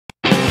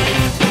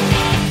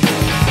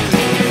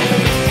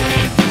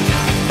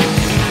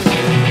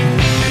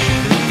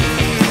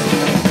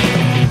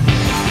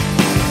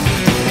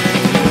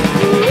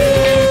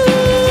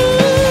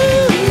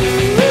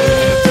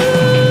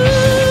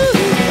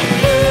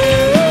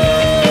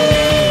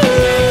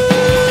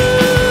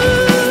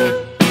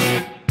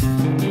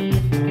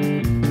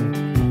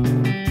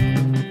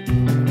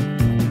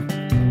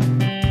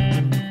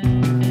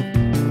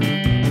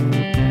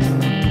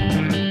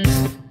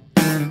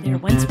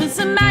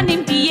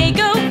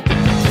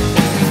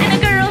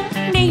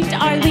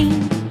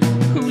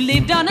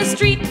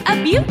street,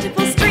 a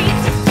beautiful street,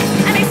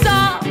 and I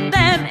saw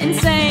them and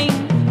sang,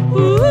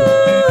 ooh,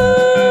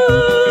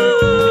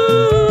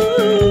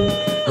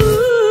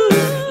 ooh.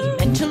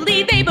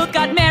 Eventually they both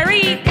got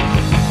married,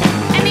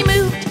 and they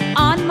moved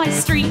on my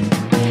street.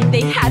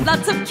 They had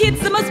lots of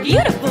kids, the most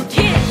beautiful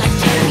kids,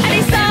 and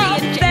I saw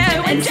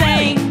them and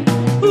sang,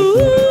 ooh,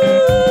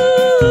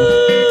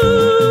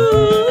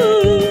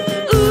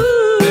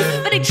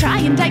 ooh. But I try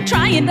and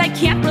I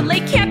can't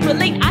relate, I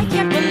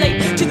can't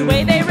relate to the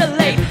way they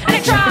relate. And I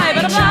try,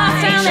 but I'm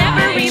lost, I'll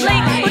never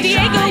relate. Oh,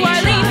 Diego,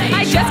 Arlene,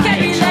 I just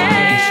can't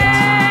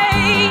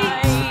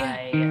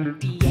relate.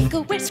 Diego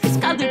wears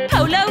crisp-colored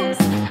polos.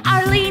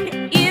 Arlene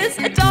is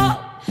a doll.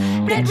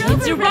 Red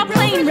kids are all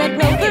playing Red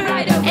Rover,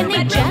 and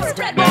they just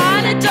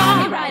want a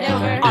doll.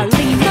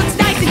 Arlene looks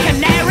nice and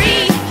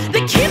canary.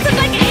 The kids look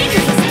like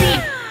angels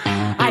asleep.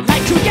 I'd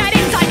like to get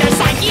inside their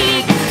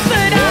psyche,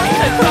 but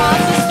I'm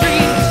across the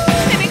street.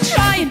 And I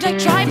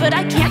try, but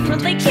I can't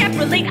relate,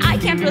 I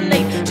can't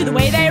relate to the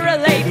way they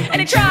relate.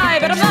 And I try,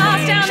 but I'm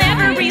lost, I'll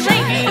never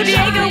relate. Oh,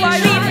 Diego,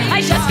 Arlene,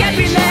 I just can't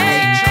relate.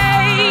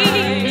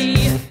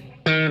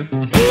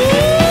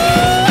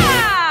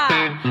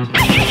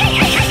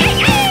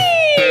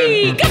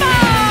 Come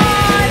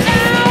on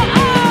now,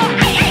 oh,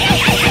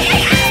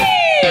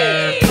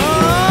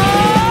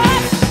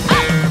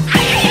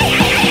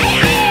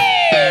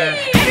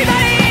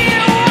 everybody,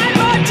 one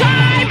more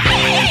time.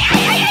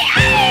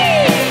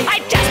 I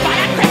just bought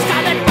a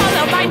crystal and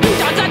follow my new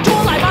dog's a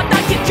tool. I want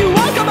that kid to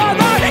welcome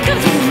over. Come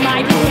to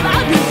my pool,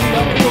 I'll do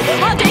your pool.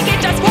 I'll take it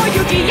just for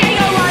you,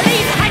 Diego,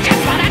 Arlene. I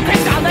just bought a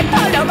crystal and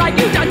follow my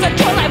new dog's a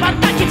tool. I want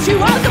that kid to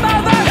welcome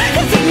over.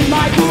 Come to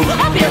my pool,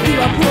 I'll build you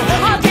a pool.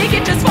 I'll take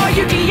it just for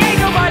you,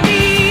 Diego,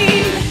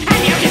 Arlene.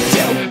 And you can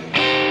too.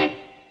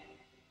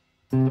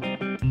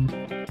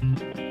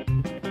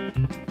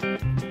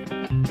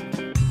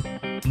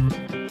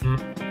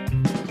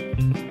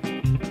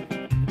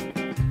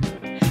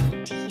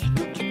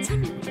 Diego gets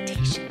an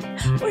invitation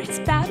for his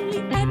family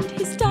and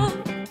his dog.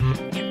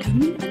 They're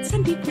coming on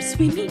Sunday for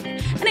swimming,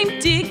 and I'm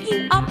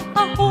digging up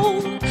a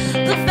hole.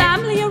 The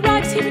family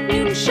arrives here at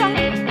noon sharp.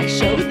 I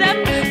show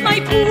them my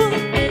pool.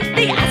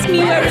 They ask me,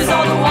 where is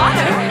all the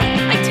water?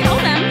 I tell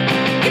them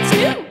it's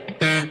new.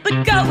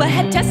 But go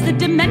ahead, test the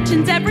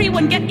dimensions.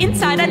 Everyone get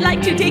inside. I'd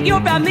like to take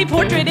your family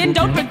portrait, and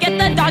don't forget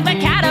the dog, the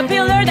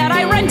caterpillar that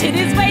I rented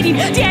is waiting.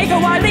 Diego,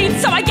 Arlene,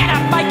 so I get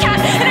up my cat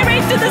and I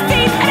race to the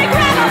scene.